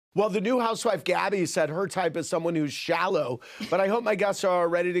Well, the new housewife, Gabby, said her type is someone who's shallow, but I hope my guests are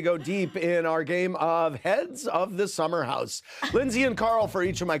ready to go deep in our game of Heads of the Summer House. Lindsay and Carl, for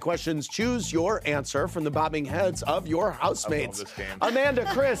each of my questions, choose your answer from the bobbing heads of your housemates. I love this game. Amanda,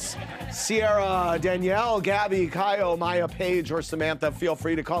 Chris, Sierra, Danielle, Gabby, Kyle, Maya, Paige, or Samantha, feel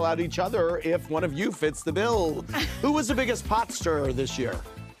free to call out each other if one of you fits the bill. Who was the biggest pot stirrer this year?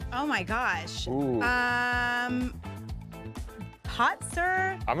 Oh, my gosh. Ooh. Pot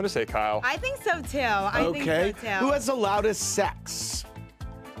stir? I'm going to say Kyle. I think so, too. I think so, too. Who has the loudest sex?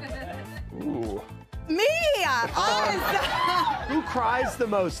 Ooh. Me! Us! Who cries the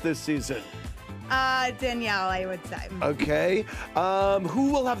most this season? Danielle, I would say. Okay.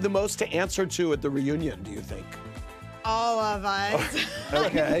 Who will have the most to answer to at the reunion, do you think? All of us.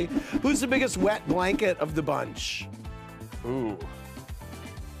 Okay. Who's the biggest wet blanket of the bunch? Ooh.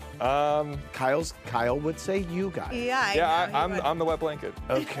 Kyle would say you guys. Yeah, I'm the wet blanket.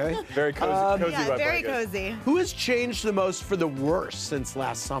 Okay. Very cozy, cozy yeah, wet very blanket. cozy. Who has changed the most for the worse since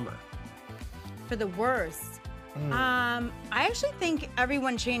last summer? For the worst. I actually think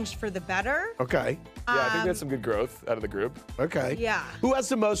everyone changed for the better. Okay. Yeah, I think we had some good growth out of the group. Okay. Yeah. Who has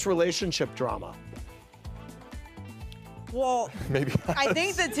the most relationship drama? Well, Maybe. I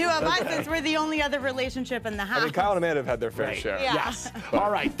think the two of us, since we're the only other relationship in the house. I mean, Kyle and Amanda have had their fair share. Yeah. Yes.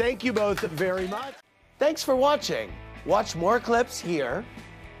 All right. Thank you both very much. Thanks for watching. Watch more clips here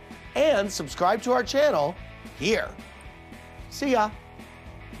and subscribe to our channel here. See ya.